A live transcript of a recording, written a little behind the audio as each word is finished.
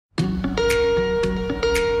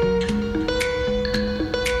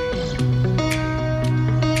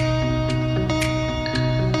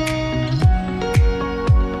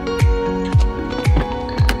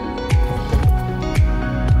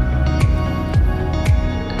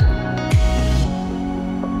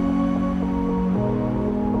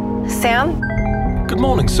Sam? Good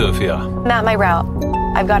morning, Sophia. Not my route.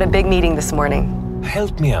 I've got a big meeting this morning.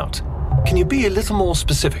 Help me out. Can you be a little more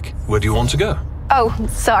specific? Where do you want to go? Oh,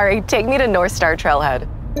 sorry. Take me to North Star Trailhead.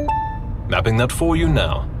 Mapping that for you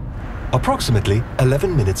now. Approximately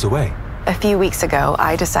 11 minutes away. A few weeks ago,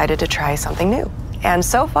 I decided to try something new. And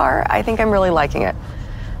so far, I think I'm really liking it.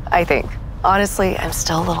 I think. Honestly, I'm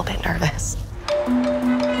still a little bit nervous.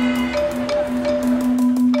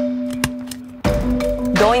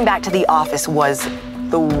 Going back to the office was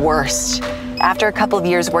the worst. After a couple of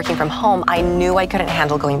years working from home, I knew I couldn't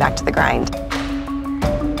handle going back to the grind.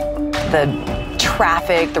 The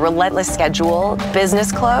traffic, the relentless schedule,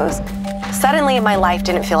 business close. Suddenly, my life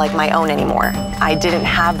didn't feel like my own anymore. I didn't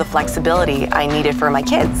have the flexibility I needed for my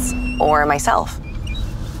kids or myself.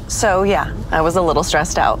 So yeah, I was a little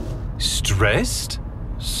stressed out. Stressed?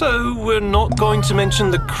 So we're not going to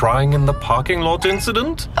mention the crying in the parking lot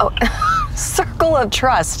incident? Oh, circle of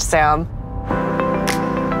trust, Sam.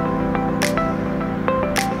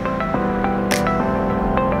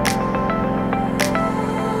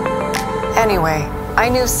 Anyway, I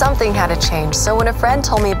knew something had to change, so when a friend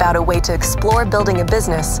told me about a way to explore building a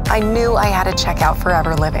business, I knew I had to check out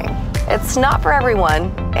Forever Living. It's not for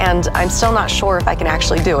everyone, and I'm still not sure if I can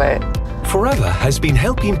actually do it. Forever has been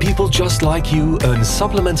helping people just like you earn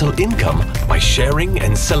supplemental income by sharing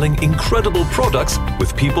and selling incredible products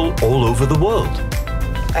with people all over the world.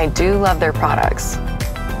 I do love their products.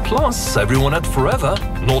 Plus, everyone at Forever,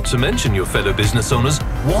 not to mention your fellow business owners,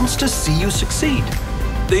 wants to see you succeed.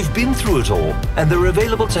 They've been through it all, and they're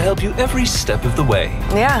available to help you every step of the way.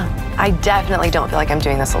 Yeah, I definitely don't feel like I'm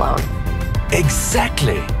doing this alone.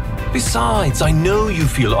 Exactly. Besides, I know you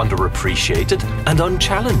feel underappreciated and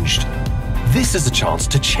unchallenged. This is a chance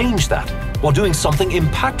to change that while doing something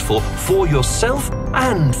impactful for yourself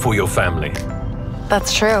and for your family.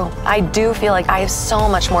 That's true. I do feel like I have so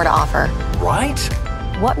much more to offer. Right?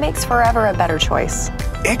 What makes Forever a better choice?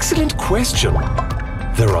 Excellent question.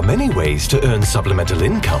 There are many ways to earn supplemental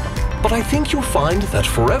income, but I think you'll find that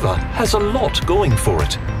Forever has a lot going for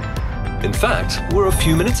it. In fact, we're a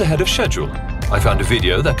few minutes ahead of schedule. I found a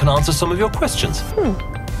video that can answer some of your questions.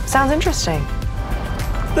 Sounds interesting.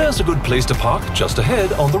 There's a good place to park just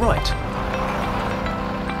ahead on the right.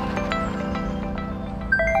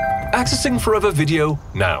 Accessing Forever video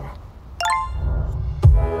now.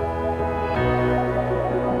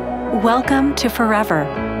 Welcome to Forever.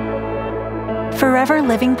 Forever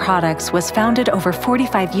Living Products was founded over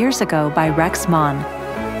 45 years ago by Rex Mon.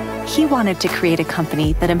 He wanted to create a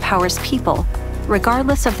company that empowers people,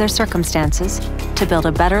 regardless of their circumstances, to build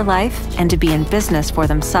a better life and to be in business for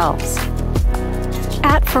themselves.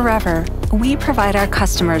 At Forever, we provide our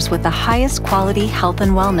customers with the highest quality health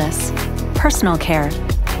and wellness, personal care,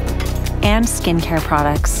 and skincare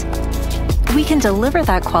products. We can deliver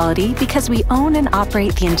that quality because we own and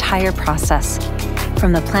operate the entire process,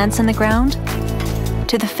 from the plants in the ground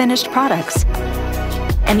to the finished products,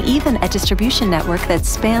 and even a distribution network that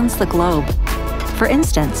spans the globe. For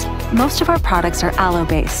instance, most of our products are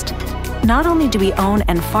aloe-based. Not only do we own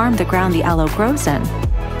and farm the ground the aloe grows in,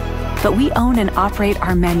 but we own and operate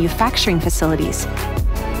our manufacturing facilities,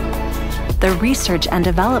 the research and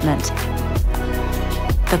development,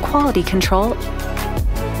 the quality control,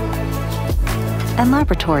 and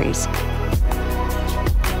laboratories,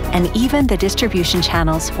 and even the distribution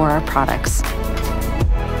channels for our products.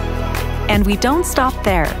 And we don't stop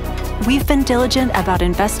there. We've been diligent about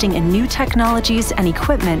investing in new technologies and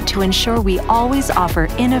equipment to ensure we always offer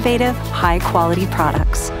innovative, high-quality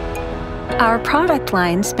products. Our product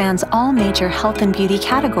line spans all major health and beauty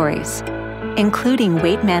categories, including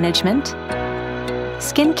weight management,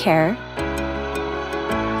 skincare,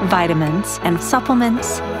 vitamins and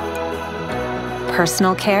supplements,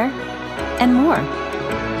 personal care, and more.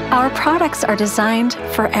 Our products are designed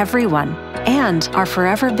for everyone, and our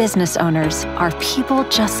Forever business owners are people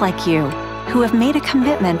just like you who have made a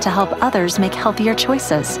commitment to help others make healthier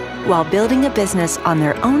choices while building a business on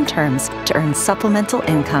their own terms to earn supplemental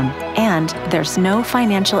income. And there's no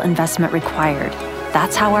financial investment required.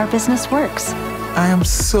 That's how our business works. I am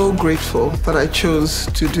so grateful that I chose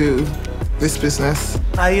to do this business.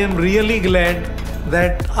 I am really glad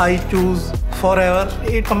that I choose Forever.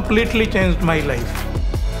 It completely changed my life.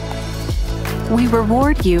 We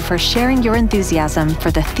reward you for sharing your enthusiasm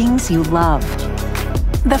for the things you love.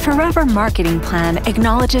 The Forever Marketing Plan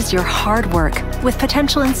acknowledges your hard work with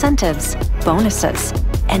potential incentives, bonuses,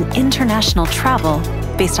 and international travel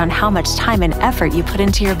based on how much time and effort you put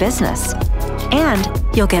into your business. And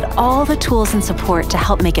you'll get all the tools and support to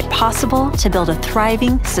help make it possible to build a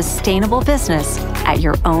thriving, sustainable business at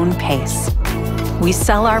your own pace. We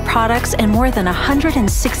sell our products in more than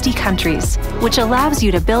 160 countries, which allows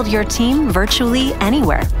you to build your team virtually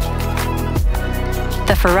anywhere.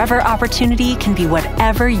 The Forever opportunity can be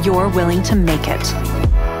whatever you're willing to make it.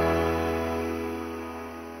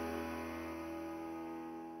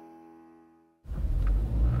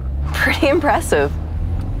 Pretty impressive.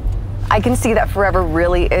 I can see that Forever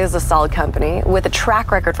really is a solid company with a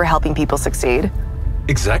track record for helping people succeed.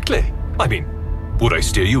 Exactly. I mean, would I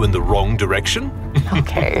steer you in the wrong direction?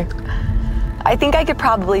 Okay. I think I could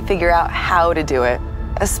probably figure out how to do it,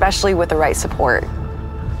 especially with the right support.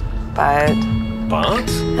 But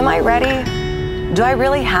am I ready? Do I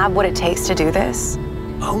really have what it takes to do this?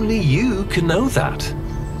 Only you can know that.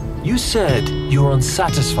 You said you're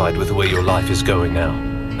unsatisfied with the way your life is going now,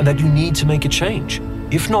 and that you need to make a change.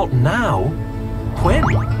 If not now, when?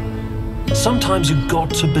 Sometimes you've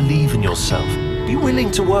got to believe in yourself. Be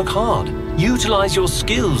willing to work hard, utilize your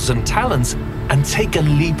skills and talents, and take a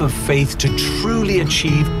leap of faith to truly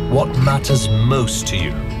achieve what matters most to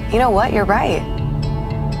you. You know what? You're right.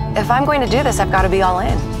 If I'm going to do this, I've got to be all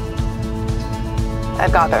in.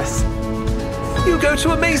 I've got this. You go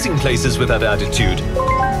to amazing places with that attitude.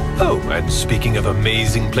 Oh, and speaking of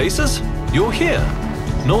amazing places, you're here.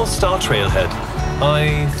 North Star Trailhead.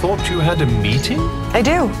 I thought you had a meeting? I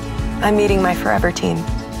do. I'm meeting my Forever team.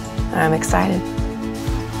 I'm excited.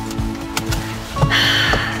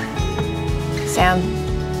 Sam,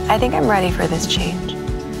 I think I'm ready for this change.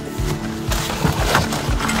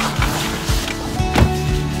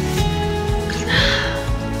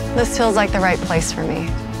 This feels like the right place for me.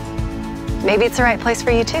 Maybe it's the right place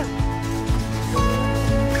for you too.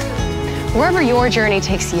 Wherever your journey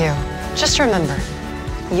takes you, just remember,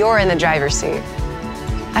 you're in the driver's seat.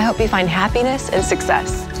 I hope you find happiness and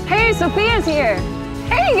success. Hey, Sophia's here.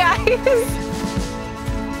 Hey, guys.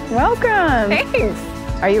 Welcome. Thanks.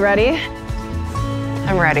 Are you ready?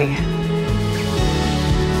 I'm ready.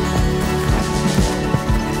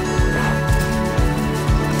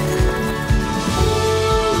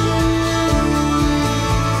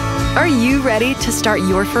 Are you ready to start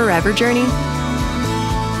your Forever journey?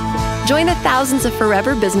 Join the thousands of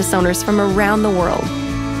Forever business owners from around the world.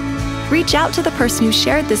 Reach out to the person who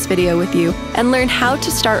shared this video with you and learn how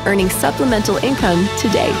to start earning supplemental income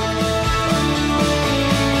today.